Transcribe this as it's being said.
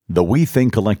The We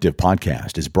Think Collective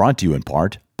podcast is brought to you in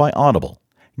part by Audible.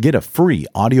 Get a free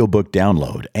audiobook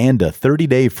download and a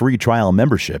 30-day free trial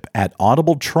membership at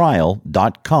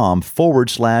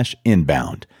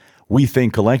audibletrial.com/inbound. We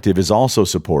Think Collective is also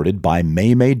supported by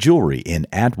May Jewelry in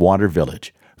Atwater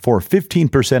Village. For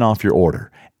 15% off your order,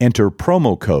 enter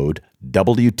promo code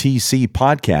WTC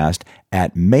Podcast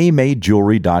at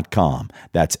maymayjewelry.com.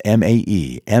 That's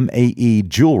MAE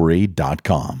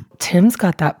jewelry.com. Tim's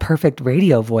got that perfect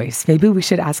radio voice. Maybe we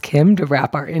should ask him to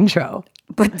rap our intro.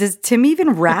 But does Tim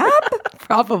even rap?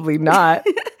 Probably not.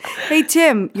 Hey,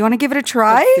 Tim, you want to give it a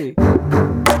try?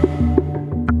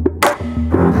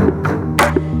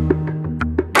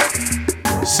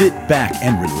 Sit back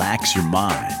and relax your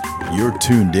mind. You're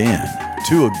tuned in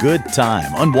to a good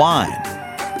time. Unwind.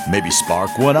 Maybe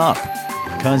spark one up.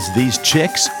 Cause these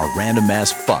chicks are random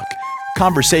as fuck.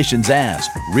 Conversations as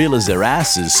real as their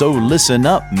asses. So listen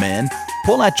up, men.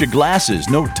 Pull out your glasses.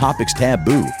 No topics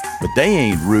taboo. But they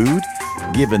ain't rude.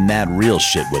 Giving that real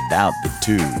shit without the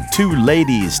two. Two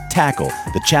ladies tackle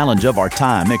the challenge of our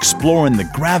time. Exploring the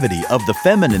gravity of the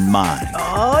feminine mind.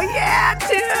 Oh, yeah,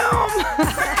 Tim.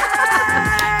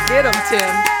 Get him,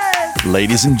 Tim.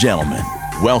 Ladies and gentlemen,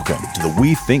 welcome to the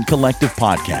We Think Collective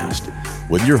podcast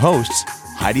with your hosts,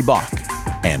 Heidi Bach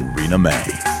and Rena May.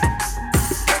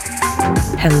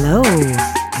 Hello,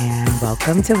 and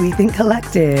welcome to We Think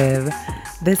Collective.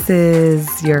 This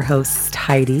is your host,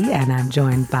 Heidi, and I'm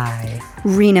joined by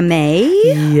Rena May.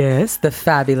 Yes, the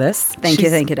fabulous. Thank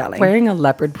you, darling. Wearing a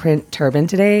leopard print turban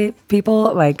today,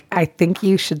 people. Like, I think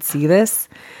you should see this.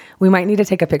 We might need to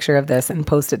take a picture of this and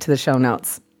post it to the show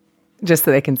notes. Just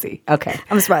so they can see. Okay.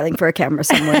 I'm smiling for a camera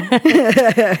somewhere.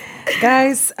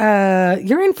 Guys,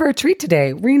 you're in for a treat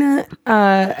today. Rena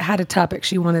had a topic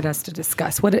she wanted us to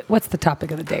discuss. What's the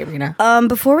topic of the day, Rena?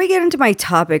 Before we get into my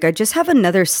topic, I just have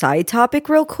another side topic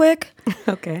real quick.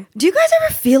 Okay. Do you guys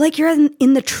ever feel like you're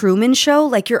in the Truman Show,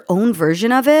 like your own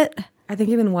version of it? I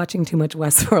think you've been watching too much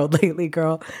Westworld lately,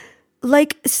 girl.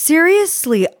 Like,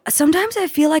 seriously, sometimes I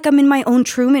feel like I'm in my own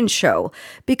Truman Show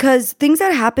because things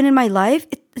that happen in my life,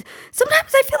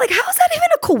 sometimes I feel like, how is that even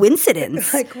a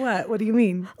coincidence? Like what? What do you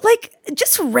mean? Like,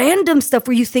 just random stuff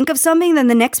where you think of something, then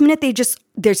the next minute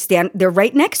they're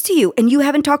right next to you, and you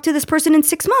haven't talked to this person in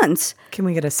 6 months. Can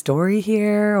we get a story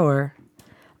here, or?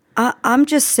 I'm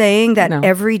just saying that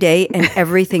every day and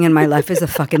everything in my life is a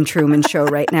fucking Truman Show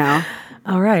right now.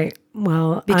 All right.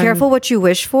 Well, be careful what you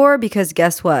wish for, because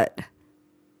guess what?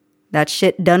 That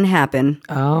shit done happen.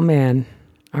 Oh, man.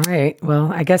 All right. Well,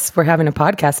 I guess we're having a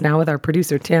podcast now with our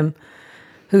producer, Tim,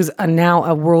 who's now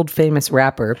a world-famous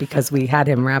rapper because we had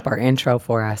him rap our intro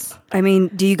for us. I mean,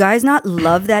 do you guys not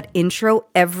love that intro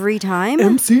every time?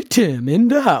 MC Tim in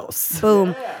the house.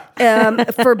 Boom.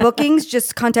 For bookings,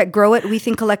 just contact Grow at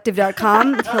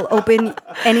WeThinkCollective.com. He'll open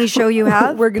any show you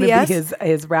have. We're going to be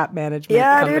his rap management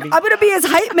company. Dude, I'm going to be his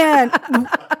hype man.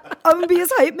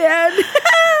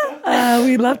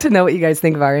 We'd love to know what you guys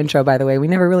think of our intro, by the way. We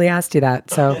never really asked you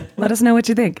that, so let us know what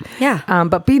you think. Yeah.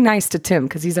 But be nice to Tim,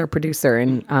 because he's our producer,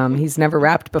 and he's never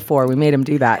rapped before. We made him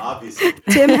do that. Obviously.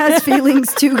 Tim has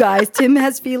feelings too, guys. Tim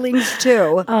has feelings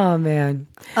too. Oh, man.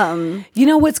 You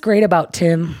know what's great about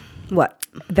Tim? What?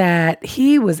 That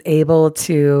he was able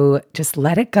to just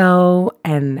let it go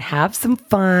and have some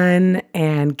fun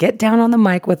and get down on the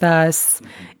mic with us.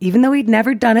 Even though he'd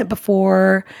never done it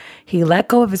before, he let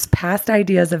go of his past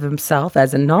ideas of himself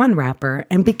as a non-rapper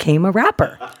and became a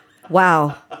rapper.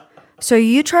 Wow. So are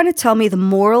you trying to tell me the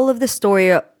moral of the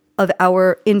story of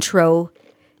our intro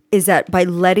is that by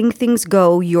letting things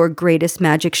go, your greatest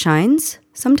magic shines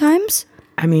sometimes?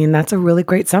 I mean, that's a really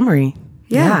great summary.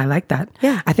 Yeah, I like that.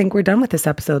 Yeah. I think we're done with this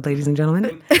episode, ladies and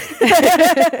gentlemen.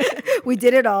 We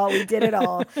did it all.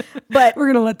 But we're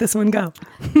going to let this one go.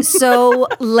 So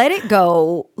let it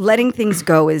go. Letting things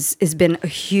go has been a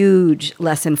huge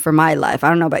lesson for my life. I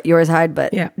don't know about yours, Hyde,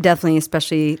 but definitely,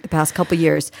 especially the past couple of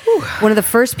years. Whew. One of the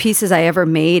first pieces I ever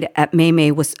made at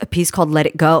May was a piece called Let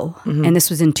It Go. Mm-hmm. And this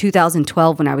was in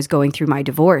 2012 when I was going through my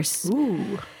divorce.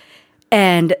 Ooh.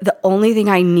 And the only thing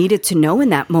I needed to know in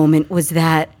that moment was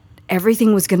that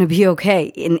everything was going to be okay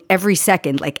in every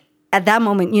second. Like at that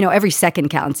moment, every second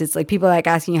counts. It's like people like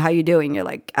asking you how you doing. You're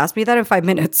like, ask me that in 5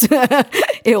 minutes.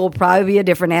 It will probably be a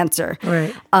different answer.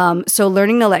 Right. So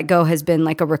learning to let go has been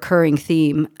like a recurring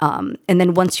theme. And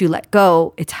then once you let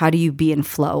go, it's how do you be in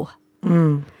flow?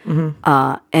 Mm-hmm.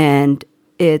 And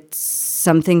it's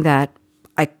something that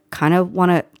I kind of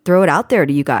want to throw it out there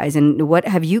to you guys. And what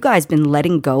have you guys been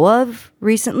letting go of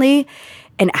recently?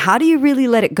 And how do you really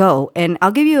let it go? And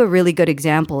I'll give you a really good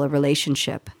example, a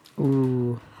relationship.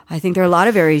 Ooh. I think there are a lot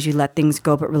of areas you let things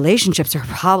go, but relationships are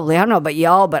probably, I don't know about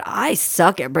y'all, but I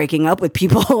suck at breaking up with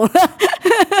people.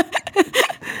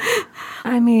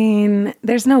 I mean,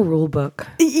 there's no rule book.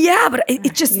 Yeah, but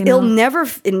it just, it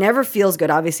never feels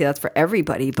good. Obviously, that's for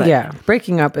everybody. But yeah,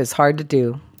 breaking up is hard to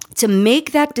do. To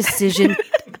make that decision.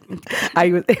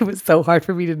 It was so hard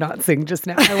for me to not sing just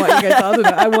now. I want you guys all to know.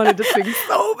 I wanted to sing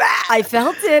so bad. I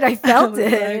felt it.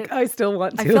 I still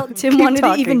want to. I felt Tim wanted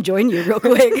to even join you real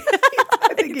quick.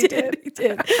 I think he did. He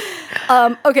did.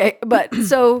 Okay, but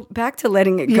so back to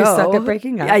letting it go. You suck at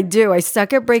breaking up. I do. I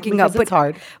suck at breaking up. But it's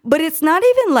hard. But it's not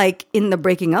even like in the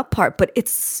breaking up part, but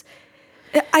it's,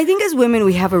 I think as women,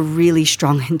 we have a really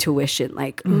strong intuition,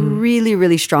 like really,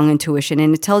 really strong intuition.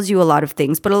 And it tells you a lot of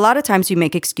things, but a lot of times you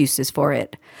make excuses for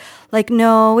it. Like,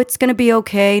 no, it's going to be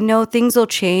okay. No, things will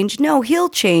change. No, he'll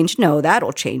change. No,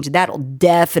 that'll change. That'll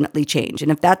definitely change.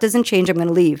 And if that doesn't change, I'm going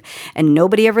to leave. And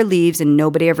nobody ever leaves and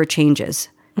nobody ever changes.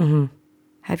 Mm-hmm.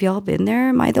 Have y'all been there?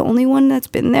 Am I the only one that's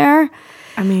been there?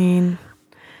 I mean,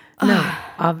 no,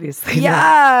 obviously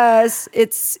yes.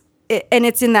 Not. And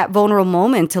it's in that vulnerable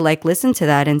moment to like listen to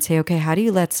that and say, okay, how do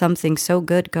you let something so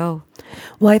good go?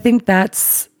 Well, I think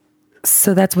that's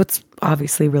what's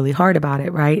obviously really hard about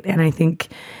it, right? And I think,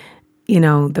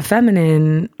 the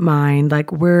feminine mind,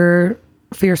 like we're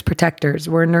fierce protectors,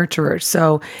 we're nurturers.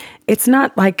 So it's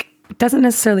not like, it doesn't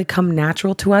necessarily come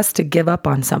natural to us to give up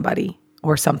on somebody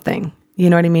or something. You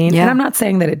know what I mean? Yeah. And I'm not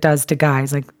saying that it does to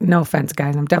guys. Like, no offense,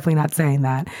 guys. I'm definitely not saying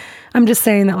that. I'm just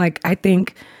saying that, like, I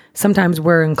think sometimes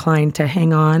we're inclined to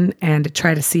hang on and to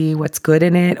try to see what's good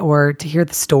in it or to hear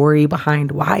the story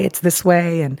behind why it's this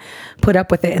way and put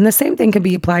up with it. And the same thing can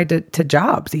be applied to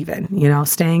jobs even,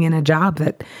 staying in a job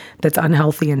that's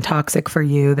unhealthy and toxic for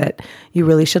you that you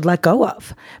really should let go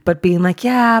of. But being like,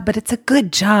 yeah, but it's a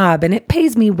good job and it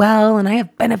pays me well and I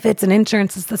have benefits and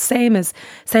insurance is the same as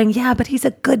saying, yeah, but he's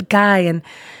a good guy and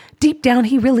deep down,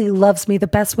 he really loves me the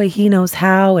best way he knows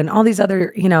how, and all these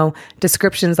other,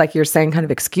 descriptions, like you're saying, kind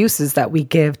of excuses that we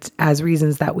give as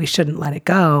reasons that we shouldn't let it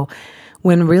go,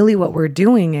 when really what we're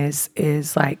doing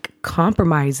is like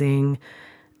compromising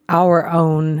our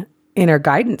own inner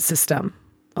guidance system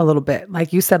a little bit.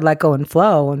 Like you said, let go and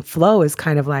flow is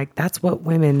kind of like, that's what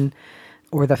women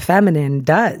or the feminine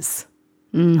does.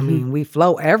 Mm-hmm. I mean, we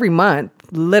flow every month,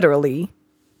 literally.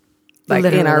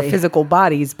 In our physical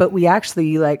bodies, but we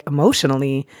actually like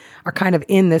emotionally are kind of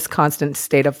in this constant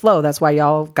state of flow. That's why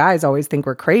y'all guys always think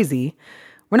we're crazy.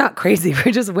 We're not crazy.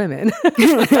 We're just women.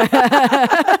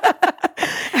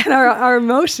 And our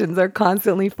emotions are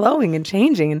constantly flowing and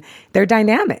changing and they're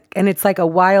dynamic and it's like a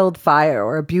wildfire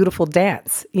or a beautiful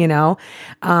dance,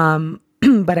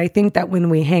 But I think that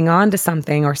when we hang on to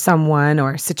something or someone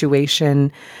or a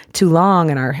situation too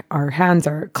long and our hands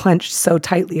are clenched so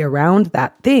tightly around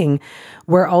that thing,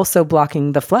 we're also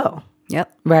blocking the flow.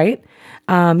 Yep. Right?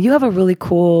 You have a really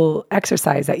cool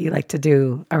exercise that you like to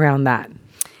do around that.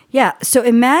 Yeah. So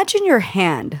imagine your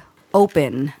hand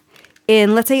open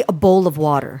in, let's say, a bowl of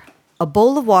water. A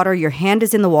bowl of water, your hand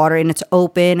is in the water and it's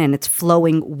open and it's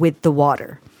flowing with the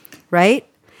water. Right?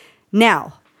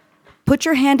 Now, put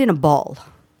your hand in a ball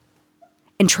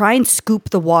and try and scoop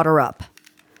the water up.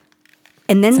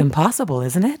 And then it's impossible,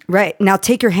 isn't it? Right. Now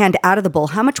take your hand out of the bowl.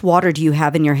 How much water do you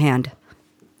have in your hand?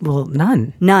 Well,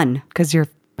 none. None. Because your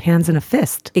hand's in a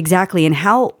fist. Exactly. And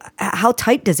how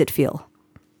tight does it feel?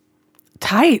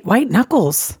 Tight. White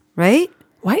knuckles. Right?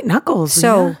 White knuckles.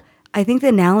 So yeah. I think the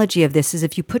analogy of this is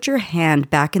if you put your hand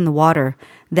back in the water,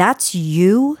 that's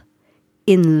you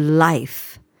in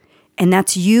life. And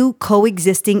that's you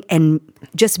coexisting and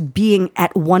just being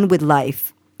at one with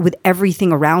life, with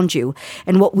everything around you.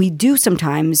 And what we do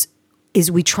sometimes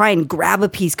is we try and grab a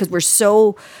piece because we're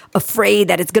so afraid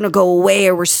that it's going to go away,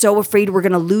 or we're so afraid we're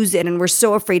going to lose it, and we're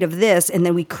so afraid of this. And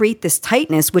then we create this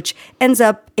tightness, which ends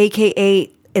up,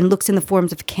 AKA, and looks in the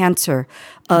forms of cancer,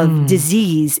 of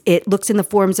disease. It looks in the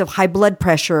forms of high blood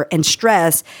pressure and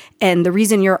stress. And the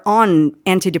reason you're on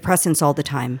antidepressants all the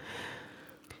time.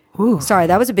 Ooh. Sorry,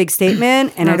 that was a big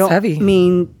statement, and I don't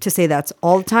mean to say that's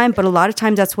all the time, but a lot of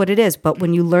times that's what it is. But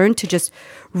when you learn to just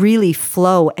really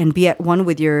flow and be at one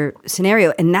with your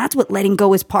scenario, and that's what letting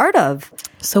go is part of.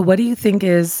 So what do you think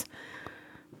is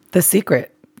the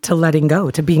secret to letting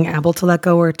go, to being able to let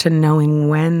go, or to knowing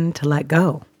when to let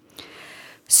go?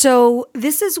 So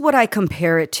this is what I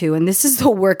compare it to, and this is the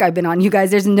work I've been on. You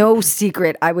guys, there's no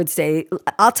secret, I would say.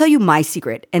 I'll tell you my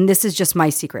secret, and this is just my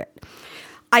secret.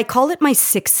 I call it my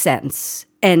sixth sense,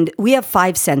 and we have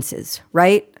 5 senses,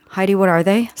 right? Heidi, what are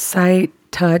they? Sight,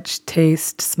 touch,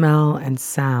 taste, smell, and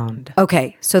sound.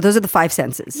 Okay, so those are the 5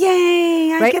 senses.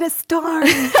 Yay! I Right? get a star.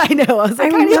 I know. I was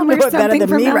like, I don't remember know it better something than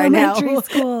from me right now. elementary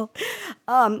school.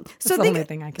 So the only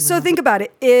thing I can So remember. think about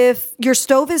it. If your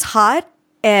stove is hot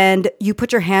and you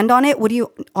put your hand on it, what do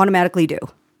you automatically do?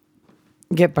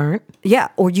 Get burnt Yeah,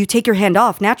 or you take your hand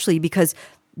off naturally because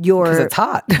because it's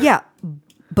hot. Yeah,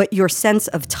 but your sense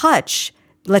of touch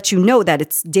lets you know that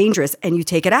it's dangerous and you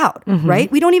take it out,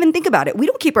 right? We don't even think about it. We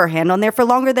don't keep our hand on there for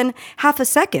longer than half a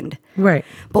second. Right.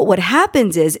 But what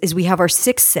happens is we have our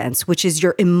sixth sense, which is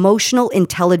your emotional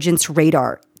intelligence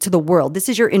radar to the world. This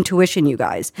is your intuition, you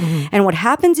guys. And what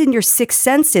happens in your sixth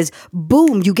sense is,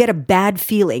 boom, you get a bad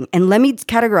feeling. And let me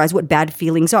categorize what bad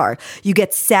feelings are. You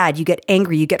get sad, you get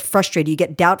angry, you get frustrated, you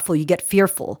get doubtful, you get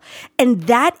fearful. And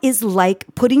that is like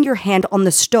putting your hand on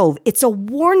the stove. It's a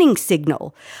warning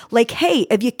signal. Like, hey,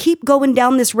 if you keep going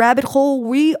down this rabbit hole,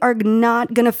 we are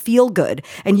not going to feel good.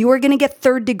 And you are going to get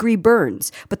 3rd-degree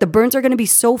burns. But the burns are going to be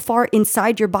so far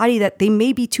inside your body that they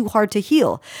may be too hard to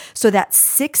heal. So that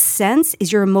sixth sense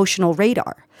is your emotional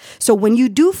radar. So when you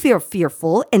do feel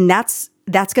fearful, and that's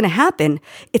going to happen,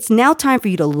 it's now time for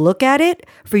you to look at it,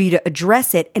 for you to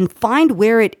address it, and find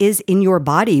where it is in your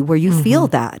body where you feel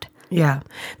that. Yeah,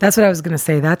 that's what I was going to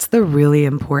say. That's the really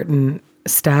important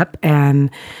step. And,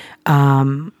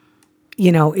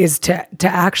 is to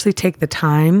actually take the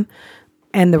time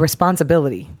and the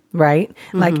responsibility, right?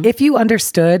 Like if you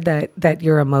understood that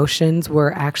your emotions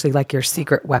were actually like your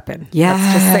secret weapon.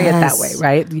 Let's just say it that way,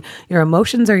 right? Your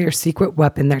emotions are your secret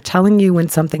weapon. They're telling you when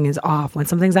something is off, when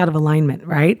something's out of alignment,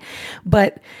 right?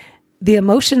 But the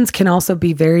emotions can also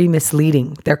be very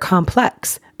misleading. They're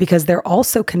complex because they're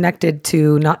also connected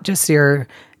to not just your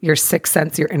sixth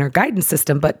sense, your inner guidance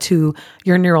system, but to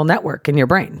your neural network in your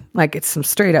brain. Like it's some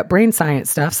straight up brain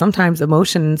science stuff. Sometimes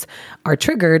emotions are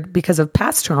triggered because of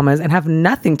past traumas and have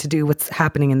nothing to do with what's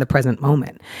happening in the present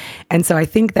moment. And so I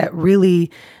think that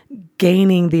really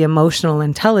gaining the emotional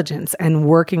intelligence and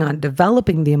working on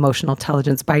developing the emotional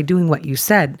intelligence by doing what you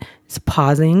said is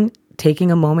pausing,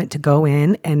 taking a moment to go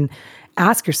in and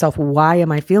ask yourself, why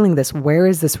am I feeling this? Where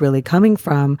is this really coming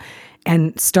from?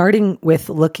 And starting with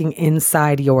looking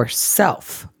inside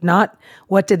yourself, not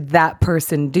what did that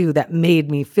person do that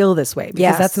made me feel this way?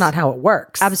 Because that's not how it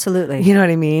works. Absolutely. You know what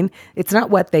I mean? It's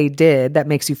not what they did that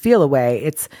makes you feel a way.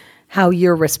 It's how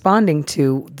you're responding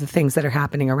to the things that are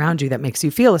happening around you that makes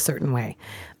you feel a certain way.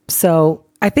 So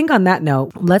I think on that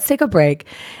note, let's take a break.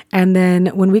 And then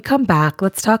when we come back,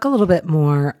 let's talk a little bit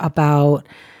more about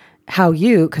how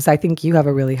because I think you have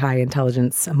a really high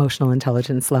intelligence, emotional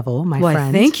intelligence level, my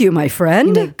friend. Thank you, my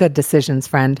friend. You make good decisions,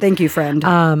 friend. Thank you,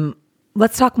 friend.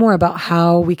 Let's talk more about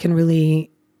how we can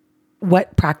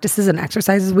what practices and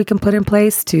exercises we can put in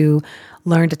place to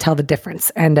learn to tell the difference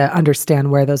and to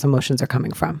understand where those emotions are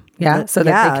coming from. Yeah. So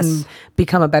that they can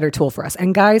become a better tool for us.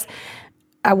 And guys,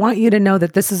 I want you to know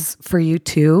that this is for you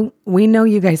too. We know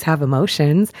you guys have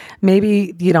emotions.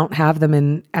 Maybe you don't have them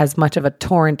in as much of a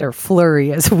torrent or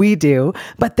flurry as we do,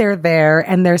 but they're there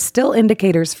and they're still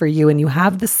indicators for you. And you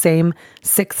have the same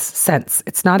sixth sense.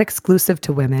 It's not exclusive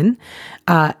to women.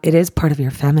 It is part of your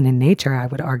feminine nature, I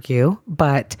would argue,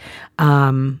 but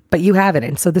you have it.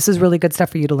 And so this is really good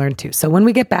stuff for you to learn too. So when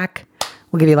we get back,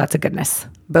 we'll give you lots of goodness.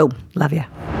 Boom. Love you.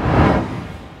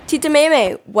 Tita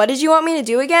Maymay, what did you want me to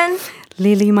do again?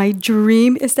 Lily, my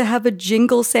dream is to have a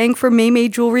jingle sang for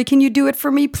Maymay Jewelry. Can you do it for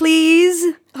me,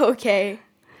 please? Okay.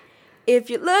 If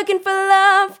you're looking for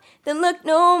love, then look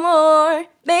no more.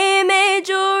 Maymay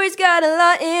Jewelry's got a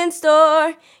lot in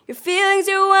store. Your feelings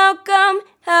are welcome,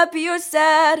 happy or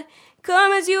sad.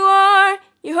 Come as you are,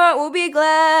 your heart will be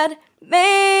glad.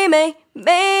 Maymay,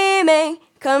 Maymay,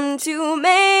 come to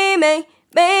Maymay,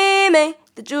 Maymay,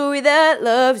 the jewelry that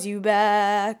loves you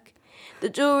back. The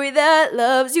jewelry that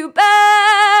loves you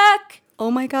back.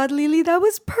 Oh my God, Lily, that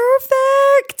was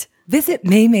perfect. Visit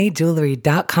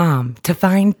maymayjewelry.com to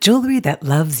find jewelry that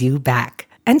loves you back.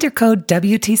 Enter code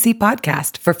WTC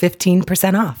Podcast for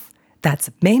 15% off. That's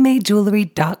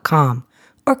maymayjewelry.com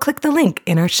or click the link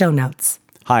in our show notes.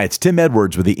 Hi, it's Tim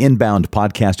Edwards with the Inbound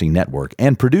Podcasting Network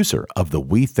and producer of the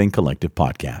We Think Collective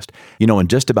podcast. You know, in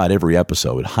just about every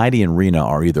episode, Heidi and Rena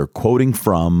are either quoting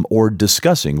from or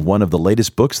discussing one of the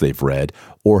latest books they've read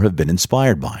or have been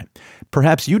inspired by.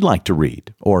 Perhaps you'd like to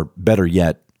read, or better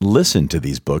yet, listen to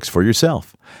these books for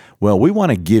yourself. Well, we want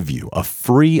to give you a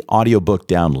free audiobook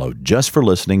download just for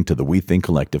listening to the We Think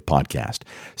Collective podcast.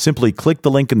 Simply click the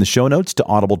link in the show notes to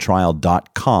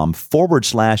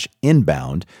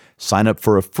audibletrial.com/inbound. Sign up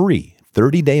for a free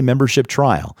 30-day membership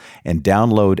trial and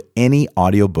download any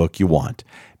audiobook you want.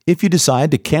 If you decide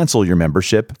to cancel your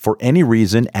membership for any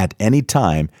reason at any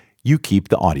time, you keep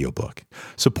the audiobook.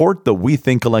 Support the We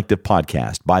Think Collective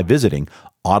podcast by visiting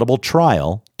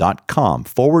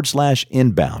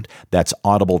audibletrial.com/inbound. That's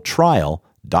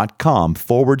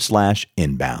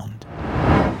audibletrial.com/inbound.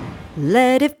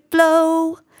 Let it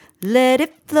flow, let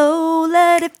it flow,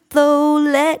 let it flow,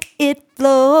 let it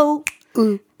flow.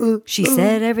 She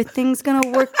said everything's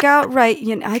gonna work out right.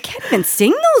 You know, I can't even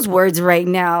sing those words right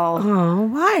now. Oh,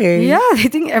 why? Yeah, I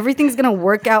think everything's gonna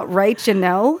work out right, you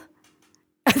know?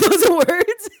 Are those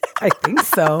words? I think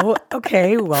so.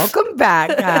 Okay, welcome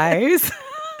back, guys.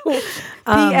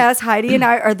 P.S. Heidi and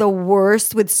I are the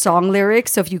worst with song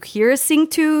lyrics. So if you hear us sing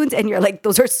tunes and you're like,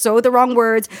 those are so the wrong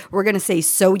words, we're going to say,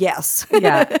 so yes.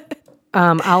 Yeah.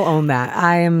 I'll own that.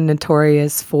 I am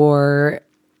notorious for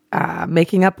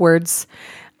making up words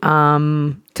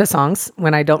to songs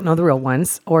when I don't know the real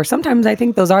ones. Or sometimes I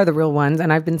think those are the real ones.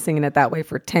 And I've been singing it that way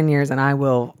for 10 years. And I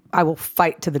will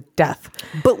fight to the death.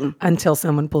 Boom. Until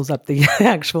someone pulls up the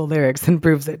actual lyrics and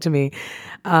proves it to me.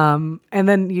 And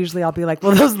then usually I'll be like,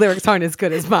 well, those lyrics aren't as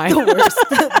good as mine. The worst.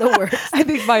 The worst. I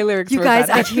think my lyrics You were guys,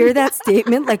 better. I hear that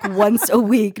statement like once a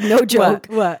week. No joke.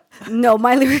 What? No,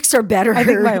 my lyrics are better. I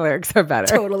think my lyrics are better.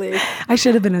 Totally. I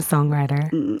should have been a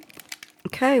songwriter.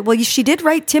 Okay. Well, she did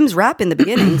write Tim's rap in the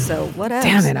beginning, so what else?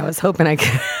 Damn it. I was hoping I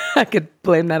could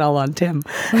blame that all on Tim.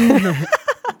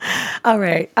 All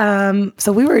right.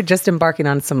 So we were just embarking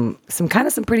on some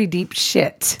pretty deep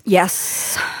shit.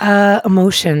 Yes.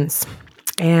 Emotions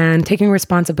and taking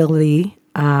responsibility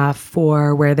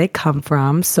for where they come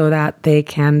from so that they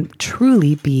can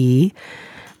truly be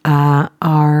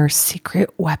our secret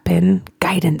weapon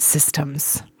guidance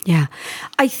systems. Yeah.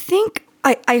 I think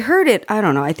I heard it. I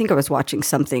don't know. I think I was watching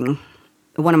something,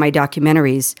 one of my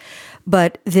documentaries,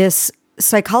 but this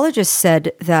psychologist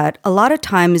said that a lot of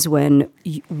times when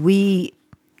we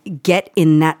get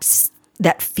in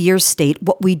that fear state,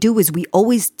 what we do is we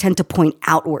always tend to point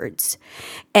outwards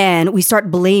and we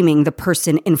start blaming the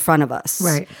person in front of us.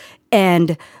 Right.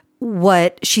 And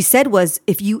what she said was,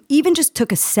 if you even just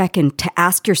took a second to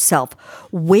ask yourself,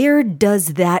 where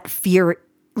does that fear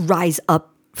rise up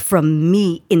from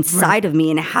me inside of me,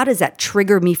 and how does that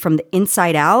trigger me from the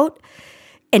inside out,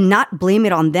 and not blame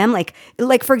it on them? Like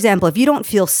for example, if you don't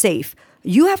feel safe,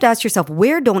 you have to ask yourself,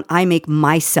 where don't I make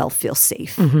myself feel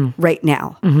safe right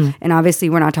now? And obviously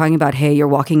we're not talking about, hey, you're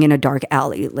walking in a dark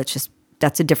alley.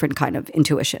 That's a different kind of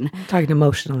intuition. I'm talking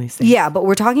emotionally safe. Yeah, but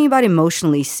we're talking about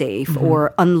emotionally safe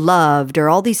or unloved or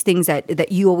all these things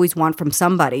that you always want from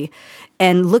somebody,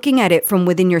 and looking at it from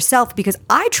within yourself, because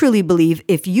I truly believe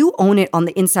if you own it on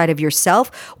the inside of yourself,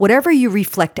 whatever you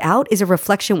reflect out is a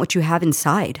reflection of what you have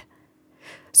inside.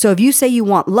 So if you say you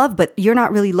want love, but you're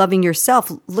not really loving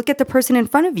yourself, look at the person in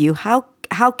front of you. How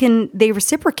can they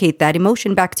reciprocate that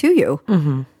emotion back to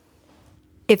you?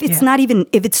 If it's not even,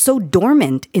 if it's so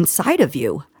dormant inside of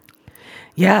you.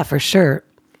 Yeah, for sure.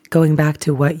 Going back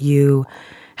to what you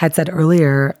had said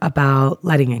earlier about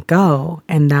letting it go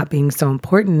and that being so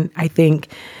important, I think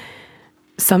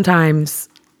sometimes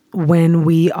when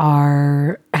we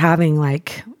are having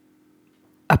like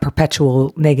a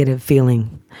perpetual negative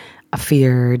feeling, a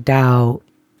fear, doubt,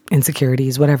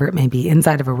 insecurities, whatever it may be,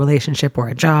 inside of a relationship or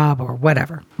a job or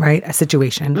whatever, right? A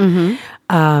situation.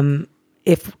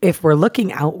 If we're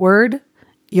looking outward,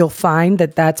 you'll find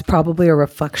that that's probably a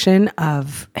reflection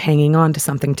of hanging on to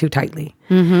something too tightly.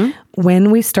 When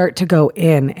we start to go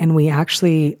in and we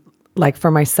actually, like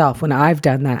for myself, when I've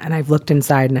done that and I've looked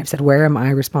inside and I've said, where am I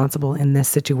responsible in this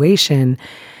situation?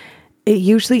 It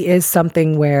usually is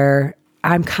something where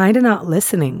I'm kind of not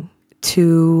listening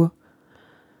to,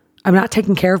 I'm not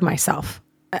taking care of myself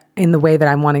in the way that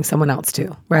I'm wanting someone else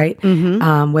to, right?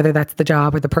 Whether that's the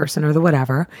job or the person or the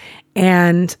whatever.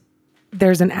 And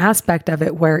there's an aspect of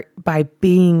it where by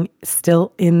being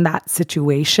still in that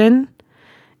situation,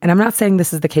 and I'm not saying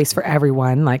this is the case for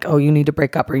everyone, like, oh, you need to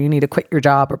break up or you need to quit your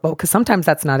job or both, because sometimes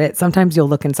that's not it. Sometimes you'll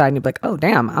look inside and you'll be like, oh,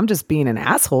 damn, I'm just being an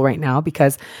asshole right now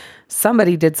because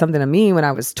somebody did something to me when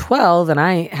I was 12 and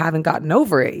I haven't gotten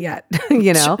over it yet,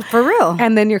 you know? For real.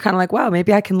 And then you're kind of like, wow,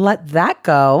 maybe I can let that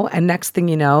go. And next thing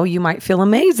you know, you might feel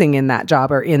amazing in that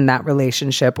job or in that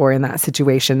relationship or in that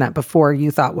situation that before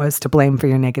you thought was to blame for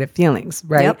your negative feelings,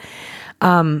 right?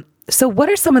 Yep. So what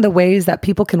are some of the ways that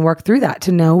people can work through that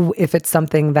to know if it's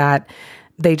something that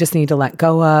they just need to let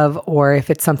go of, or if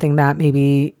it's something that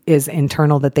maybe is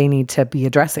internal that they need to be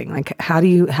addressing? Like,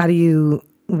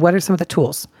 what are some of the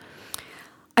tools?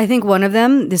 I think one of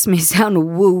them, this may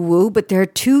sound woo-woo, but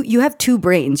you have two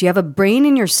brains. You have a brain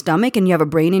in your stomach and you have a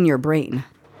brain in your brain.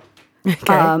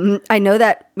 Okay. I know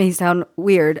that may sound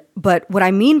weird, but what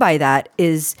I mean by that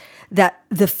is that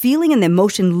the feeling and the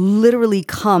emotion literally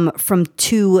come from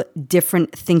two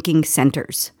different thinking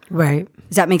centers. Right.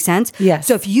 Does that make sense? Yes.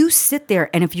 So if you sit there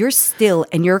and if you're still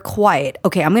and you're quiet,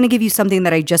 okay, I'm going to give you something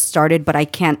that I just started, but I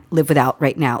can't live without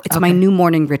right now. It's my new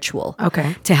morning ritual.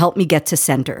 Okay. To help me get to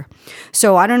center.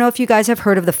 So I don't know if you guys have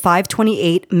heard of the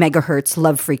 528 megahertz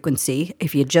love frequency.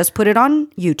 If you just put it on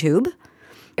YouTube.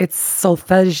 It's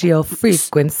solfeggio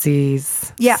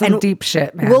frequencies. Yeah. Some and deep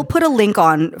shit, man. We'll put a link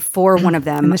on for one of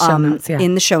them in the show notes, yeah.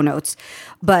 in the show notes.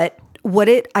 But what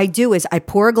I do is I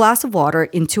pour a glass of water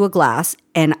into a glass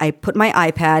and I put my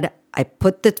iPad, I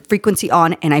put the frequency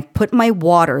on and I put my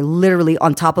water literally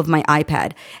on top of my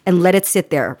iPad and let it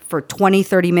sit there for 20,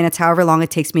 30 minutes, however long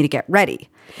it takes me to get ready.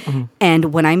 Mm-hmm.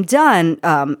 And when I'm done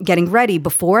getting ready,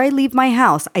 before I leave my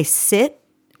house, I sit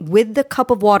with the cup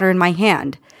of water in my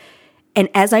hand. And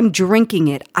as I'm drinking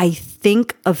it, I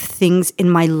think of things in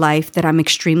my life that I'm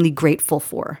extremely grateful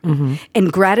for. Mm-hmm.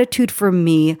 And gratitude for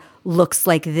me looks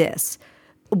like this.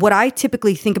 What I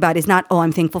typically think about is not,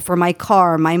 I'm thankful for my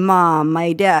car, my mom,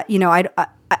 my dad. You know,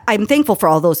 I'm thankful for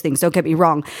all those things, don't get me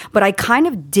wrong. But I kind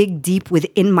of dig deep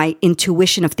within my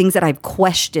intuition of things that I've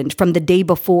questioned from the day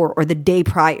before or the day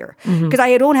prior. Because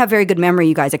I don't have very good memory,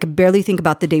 you guys. I could barely think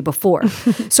about the day before.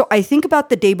 So I think about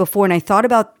the day before and I thought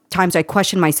about times I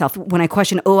question myself when I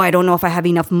question, I don't know if I have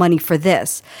enough money for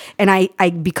this. And I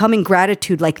become in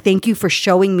gratitude, like, thank you for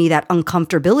showing me that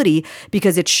uncomfortability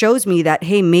because it shows me that,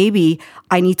 hey, maybe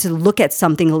I need to look at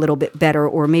something a little bit better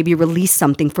or maybe release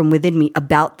something from within me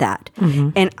about that. Mm-hmm.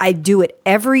 And I do it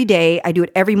every day. I do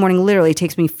it every morning. Literally, it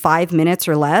takes me 5 minutes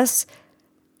or less.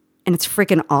 And it's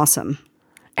freaking awesome.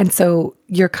 And so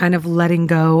you're kind of letting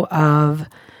go of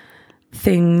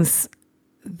things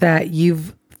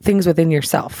within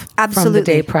yourself Absolutely. From the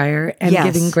day prior and Yes.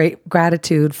 giving great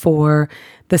gratitude for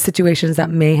the situations that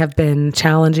may have been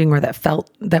challenging or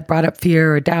that brought up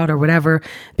fear or doubt or whatever,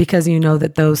 because you know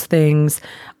that those things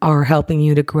are helping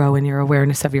you to grow in your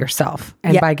awareness of yourself.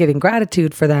 And by giving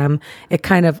gratitude for them, it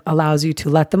kind of allows you to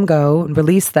let them go and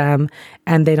release them,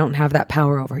 and they don't have that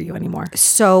power over you anymore.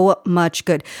 So much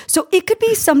good. So it could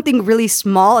be something really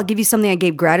small. I'll give you something I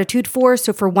gave gratitude for.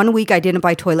 So for 1 week, I didn't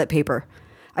buy toilet paper.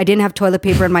 I didn't have toilet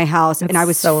paper in my house, and I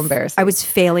was so embarrassing. I was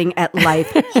failing at life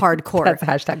hardcore. That's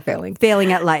hashtag failing.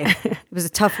 Failing at life. It was a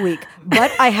tough week, but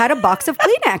I had a box of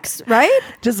Kleenex, right?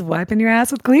 Just wiping your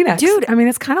ass with Kleenex. Dude. I mean,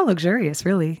 it's kind of luxurious,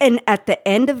 really. And at the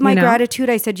end of my gratitude,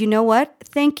 I said, you know what?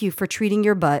 Thank you for treating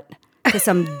your butt to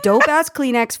some dope ass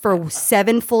Kleenex for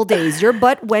 7 full days. Your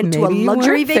butt went to a Maybe you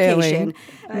luxury weren't vacation,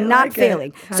 failing. not like it.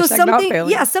 failing. So Hashtag something, not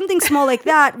failing. something small like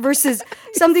that versus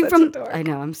something from. I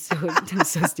know I'm so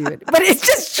stupid, but it's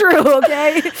just true.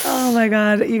 Okay. Oh my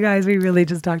God. You guys, we really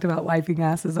just talked about wiping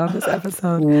asses on this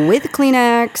episode. With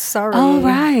Kleenex. Sorry. All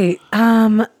right.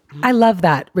 I love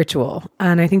that ritual,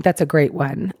 and I think that's a great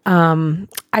one.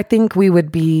 I think we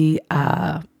would be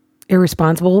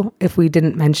irresponsible if we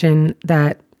didn't mention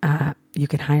that you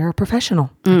can hire a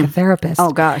professional, like a therapist.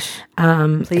 Oh gosh.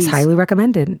 It's Please. highly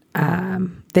recommended.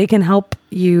 They can help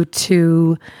you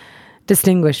to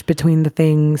distinguish between the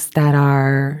things that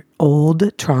are old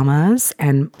traumas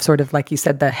and sort of, like you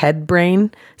said, the head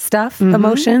brain stuff,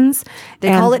 emotions. They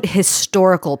call it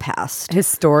historical past.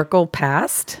 Historical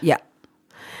past. Yeah.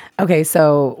 Okay,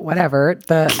 so whatever,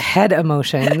 the head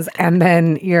emotions and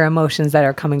then your emotions that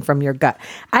are coming from your gut.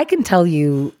 I can tell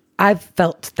you, I've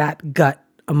felt that gut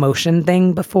emotion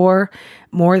thing before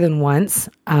more than once.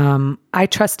 I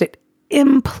trust it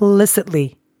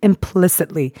implicitly.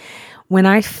 When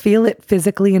I feel it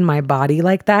physically in my body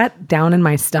like that, down in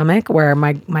my stomach, where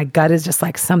my gut is just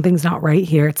like, something's not right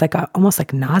here. It's like almost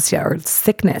like nausea or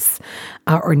sickness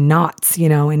or knots,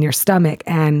 in your stomach.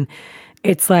 And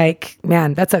it's like,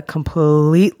 man, that's a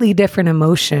completely different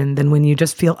emotion than when you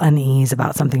just feel unease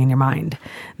about something in your mind.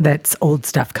 That's old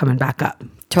stuff coming back up.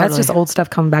 Totally. That's just old stuff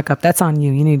coming back up. That's on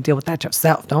you. You need to deal with that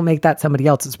yourself. Don't make that somebody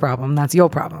else's problem. That's your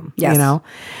problem. Yes.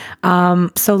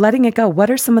 So letting it go. What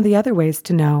are some of the other ways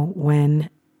to know when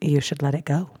you should let it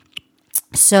go?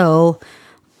 So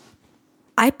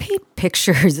I paint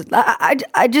pictures.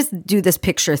 I just do this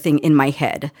picture thing in my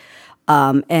head.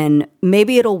 And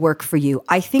maybe it'll work for you.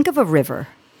 I think of a river,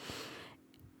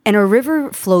 and a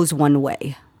river flows one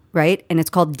way, right? And it's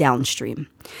called downstream.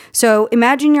 So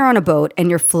imagine you're on a boat and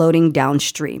you're floating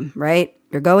downstream, right?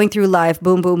 You're going through life,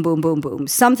 boom, boom, boom, boom, boom.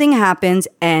 Something happens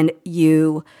and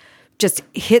you just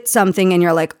hit something and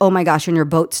you're like, oh my gosh, and your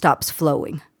boat stops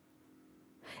flowing.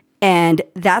 And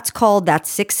that's called that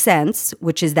sixth sense,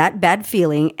 which is that bad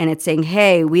feeling. And it's saying,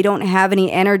 hey, we don't have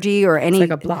any energy or any... It's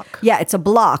like a block. Yeah, it's a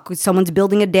block. Someone's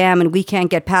building a dam and we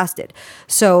can't get past it.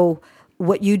 So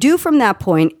what you do from that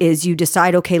point is you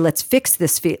decide, okay, let's fix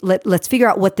this. Let's figure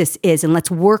out what this is and let's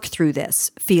work through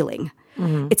this feeling.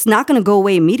 It's not going to go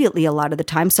away immediately a lot of the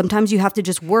time. Sometimes you have to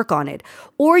just work on it.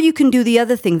 Or you can do the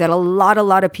other thing that a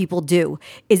lot of people do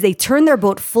is they turn their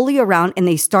boat fully around and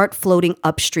they start floating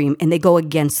upstream and they go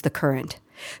against the current.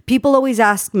 People always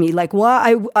ask me like,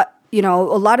 why a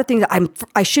lot of things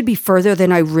I should be further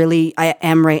than I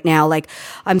am right now. Like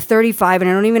I'm 35 and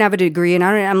I don't even have a degree and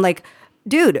I'm like,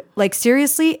 dude, like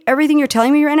seriously, everything you're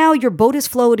telling me right now, your boat is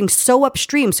floating so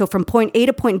upstream. So from point A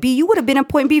to point B, you would have been at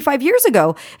point B 5 years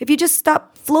ago if you just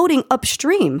stopped floating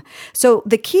upstream. So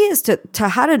the key is to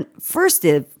how to, first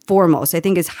and foremost, I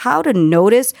think, is how to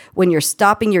notice when you're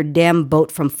stopping your damn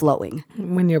boat from flowing.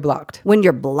 When you're blocked. When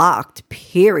you're blocked,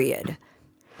 period.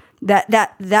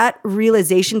 That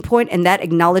realization point and that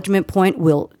acknowledgement point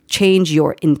will change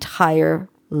your entire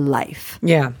life.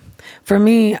 Yeah. For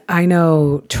me, I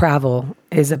know travel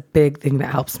is a big thing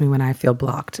that helps me when I feel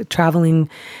blocked. Traveling,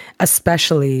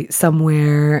 especially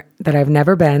somewhere that I've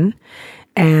never been,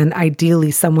 and ideally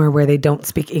somewhere where they don't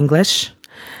speak English,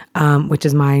 which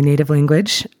is my native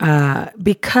language,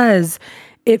 because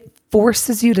it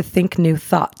forces you to think new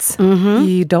thoughts.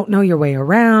 You don't know your way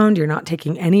around. You're not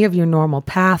taking any of your normal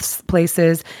paths,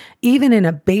 places. Even in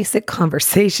a basic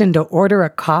conversation to order a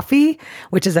coffee,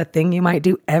 which is a thing you might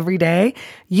do every day,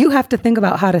 you have to think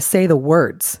about how to say the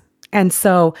words. And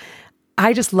so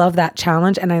I just love that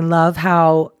challenge. And I love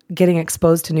how getting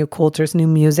exposed to new cultures, new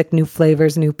music, new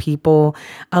flavors, new people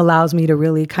allows me to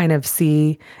really kind of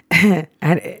see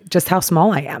just how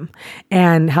small I am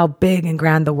and how big and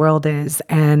grand the world is.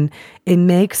 And it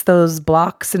makes those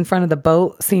blocks in front of the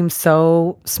boat seem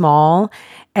so small,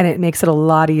 and it makes it a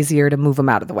lot easier to move them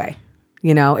out of the way.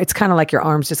 You know, it's kind of like your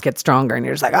arms just get stronger and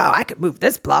you're just like, oh, I could move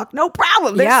this block. No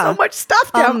problem. There's so much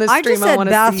stuff down this stream. I just said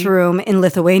bathroom in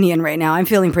Lithuanian right now. I'm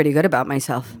feeling pretty good about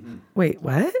myself. Wait,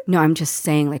 what? No, I'm just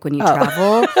saying, like, when you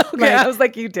travel. Okay, I was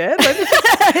like, you did?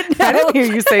 I didn't hear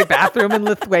you say bathroom in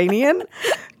Lithuanian.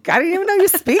 I didn't even know you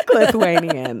speak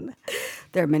Lithuanian.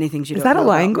 There are many things you don't know. Is that a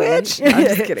language? I'm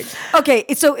just kidding. Okay,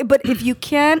 so, but if you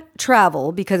can't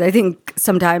travel, because I think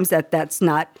sometimes that's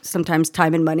not, sometimes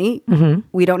time and money,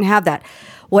 we don't have that.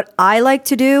 What I like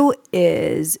to do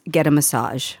is get a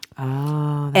massage.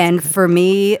 Oh, and good. For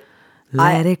me,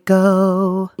 let it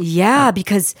go. Yeah,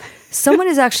 because someone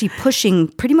is actually pushing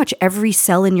pretty much every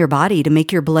cell in your body to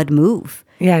make your blood move.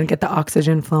 Yeah, and get the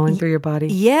oxygen flowing through your body.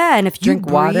 Yeah, and if you drink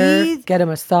water, get a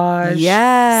massage.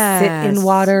 Yes, sit in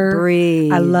water.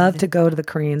 Breathe. I love to go to the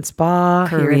Korean spa.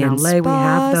 Here in LA, we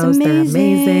have those. Amazing. They're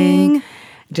amazing.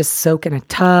 Just soak in a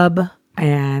tub.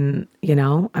 And, you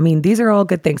know, I mean, these are all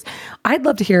good things. I'd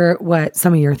love to hear what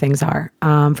some of your things are.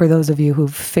 For those of you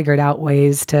who've figured out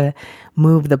ways to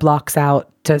move the blocks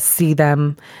out, to see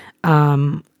them.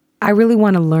 I really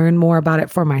want to learn more about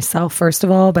it for myself, first of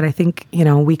all, but I think, you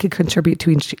know, we could contribute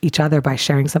to each other by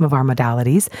sharing some of our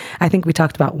modalities. I think we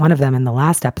talked about one of them in the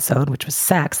last episode, which was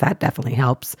sex. That definitely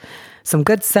helps. Some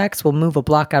good sex will move a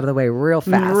block out of the way real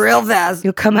fast. Real fast.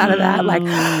 You'll come out of that like,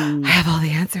 I have all the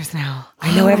answers now.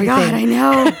 I know everything. God, I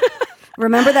know.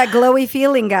 Remember that glowy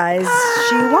feeling, guys.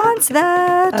 She wants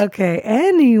that. Okay.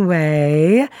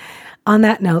 Anyway, on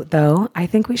that note, though, I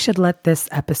think we should let this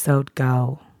episode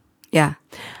go. Yeah.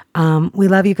 We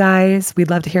love you guys. We'd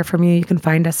love to hear from you. You can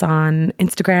find us on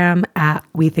Instagram at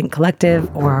We Think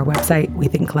Collective or our website,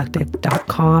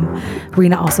 wethinkcollective.com.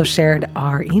 Rena also shared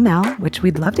our email, which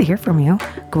we'd love to hear from you,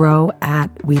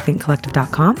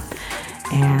 grow@wethinkcollective.com.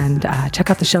 And check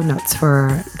out the show notes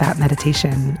for that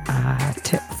meditation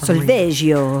tip.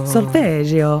 Solfeggio.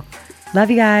 Solfeggio. Love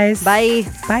you guys. Bye.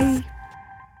 Bye.